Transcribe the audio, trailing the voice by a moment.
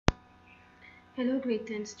Hello grade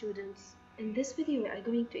 10 students. In this video we are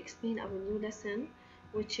going to explain our new lesson,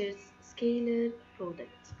 which is scalar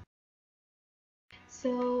product.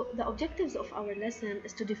 So the objectives of our lesson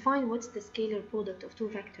is to define what's the scalar product of two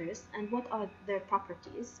vectors and what are their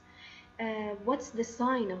properties. What's the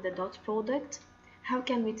sign of the dot product? How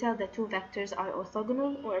can we tell that two vectors are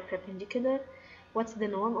orthogonal or perpendicular? What's the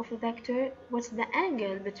norm of a vector? What's the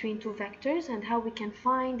angle between two vectors and how we can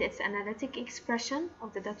find its analytic expression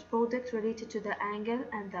of the dot product related to the angle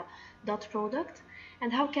and the dot product?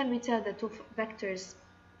 And how can we tell that two vectors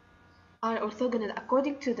are orthogonal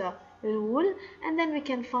according to the rule? And then we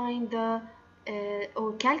can find the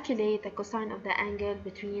or calculate the cosine of the angle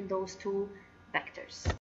between those two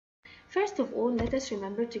vectors. First of all, let us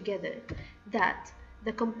remember together that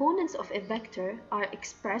the components of a vector are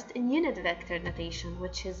expressed in unit vector notation,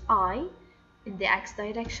 which is I in the x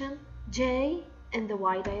direction, j in the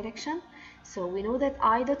y direction. So we know that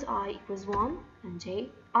I dot I equals 1 and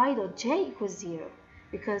I dot j equals 0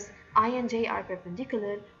 because I and j are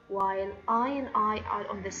perpendicular while I and I are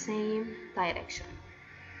on the same direction.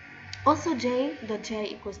 Also j dot j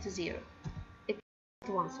equals to 0. Equals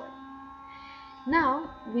to 1, sorry. Now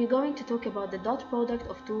we're going to talk about the dot product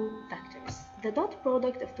of two vectors. The dot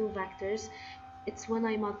product of two vectors, it's when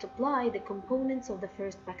I multiply the components of the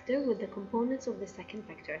first vector with the components of the second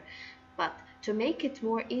vector. But to make it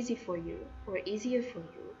more easy for you, or easier for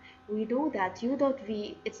you, we know that u dot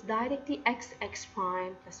v, it's directly x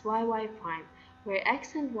prime plus y prime, where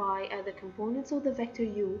x and y are the components of the vector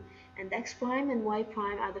u, and x prime and y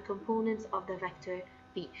prime are the components of the vector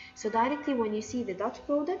v. So directly when you see the dot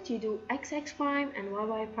product, you do x prime and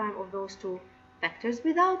y prime of those two vectors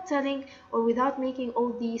without telling or without making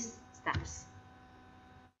all these steps.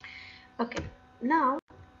 Okay, now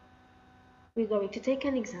we're going to take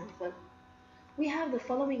an example. We have the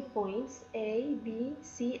following points A, B,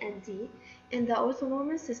 C, and D in the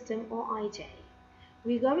orthonormal system OIJ.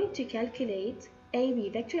 We're going to calculate AB,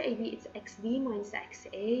 vector AB, it's xb minus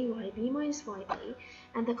xa, yb minus ya,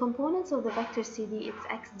 and the components of the vector CD, it's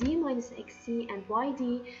xd minus xc and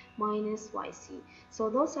yd minus yc. So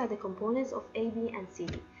those are the components of AB and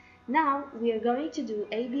CD. Now we are going to do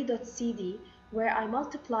AB.CD, where I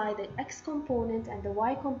multiply the x component and the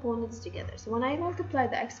y components together. So when I multiply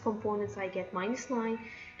the x components, I get minus 9,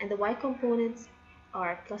 and the y components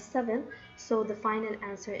are plus 7, so the final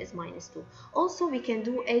answer is minus 2. Also, we can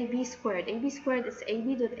do AB squared. AB squared is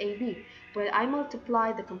AB.AB, where I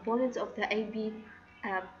multiply the components of the AB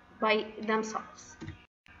by themselves.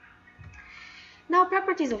 Now,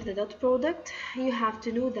 properties of the dot product. You have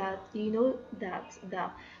to know that the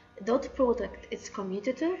dot product is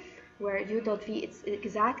commutative, where u dot v is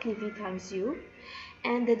exactly v times u,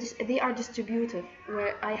 and they are distributive,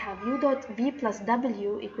 where I have u dot v plus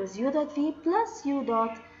w equals u dot v plus u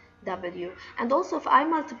dot w. And also if I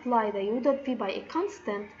multiply the u dot v by a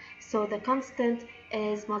constant, so the constant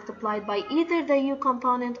is multiplied by either the u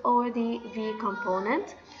component or the v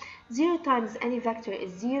component. 0 times any vector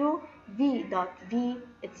is 0. V dot v,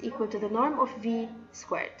 it's equal to the norm of v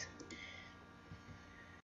squared.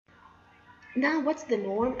 Now what's the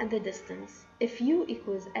norm and the distance? If u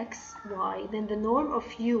equals x, y, then the norm of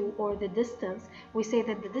u, or the distance, we say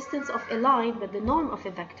that the distance of a line, but the norm of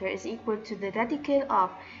a vector, is equal to the radical of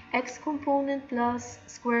x component plus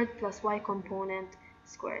squared plus y component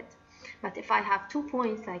squared. But if I have 2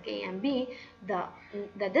 points like A and B,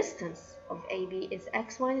 the distance of AB is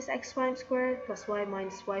x minus x prime squared plus y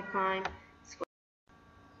minus y prime squared.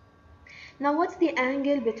 Now what's the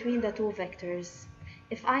angle between the two vectors?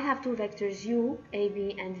 If I have two vectors u,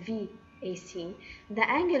 AB, and v, AC, the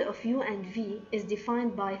angle of u and v is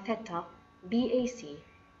defined by theta, BAC,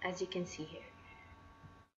 as you can see here.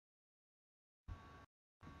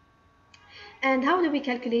 And how do we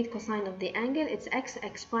calculate cosine of the angle? It's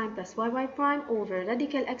x prime plus y prime over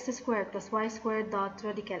radical x squared plus y squared dot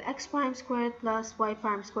radical x prime squared plus y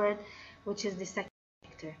prime squared, which is the second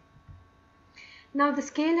vector. Now the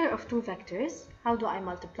scalar of two vectors, how do I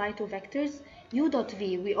multiply two vectors? U dot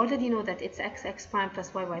v, we already know that it's x prime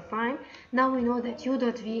plus y prime. Now we know that u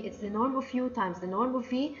dot v, it's the norm of u times the norm of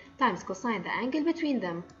v times cosine, the angle between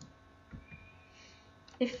them.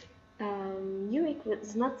 If u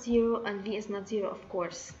is not 0 and v is not 0, of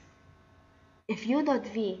course. If u dot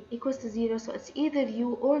v equals to 0, so it's either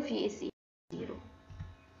u or v is equal to 0.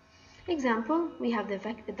 Example, we have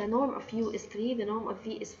the norm of u is 3, the norm of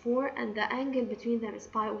v is 4, and the angle between them is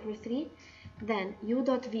pi over 3. Then u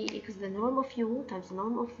dot v equals the norm of u times the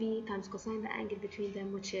norm of v times cosine the angle between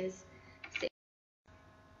them, which is 6.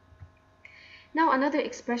 Now another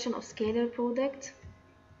expression of scalar product.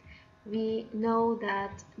 We know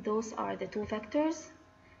that those are the two vectors.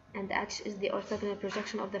 and X is the orthogonal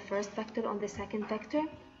projection of the first vector on the second vector.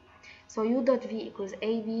 So U dot V equals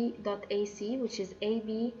AB dot AC, which is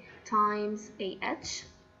AB times AH,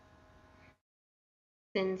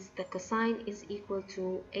 since the cosine is equal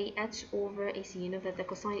to AH over AC. You know that the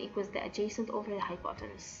cosine equals the adjacent over the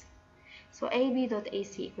hypotenuse. So AB dot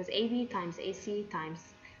AC equals AB times AC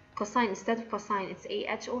times cosine. Instead of cosine, it's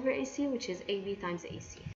AH over AC, which is AB times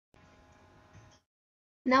AC.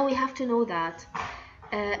 Now we have to know that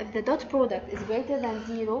if the dot product is greater than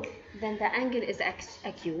 0, then the angle is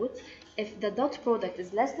acute. If the dot product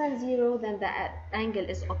is less than 0, then the angle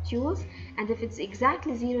is obtuse. And if it's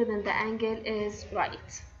exactly 0, then the angle is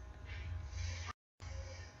right.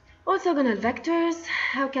 Orthogonal vectors.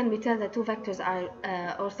 How can we tell that two vectors are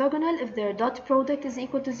orthogonal? If their dot product is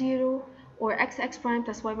equal to 0, or x prime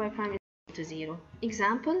plus y prime is equal to 0.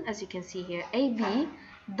 Example, as you can see here, AB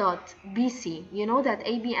dot BC. You know that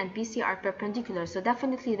AB and BC are perpendicular, so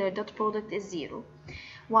definitely their dot product is 0.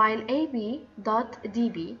 While AB dot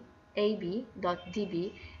DB,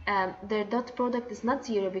 their dot product is not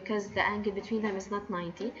 0 because the angle between them is not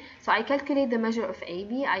 90. So I calculate the measure of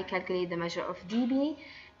AB, I calculate the measure of DB,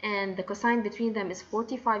 and the cosine between them is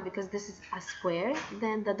 45 because this is a square.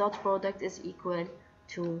 Then the dot product is equal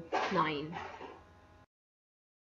to 9.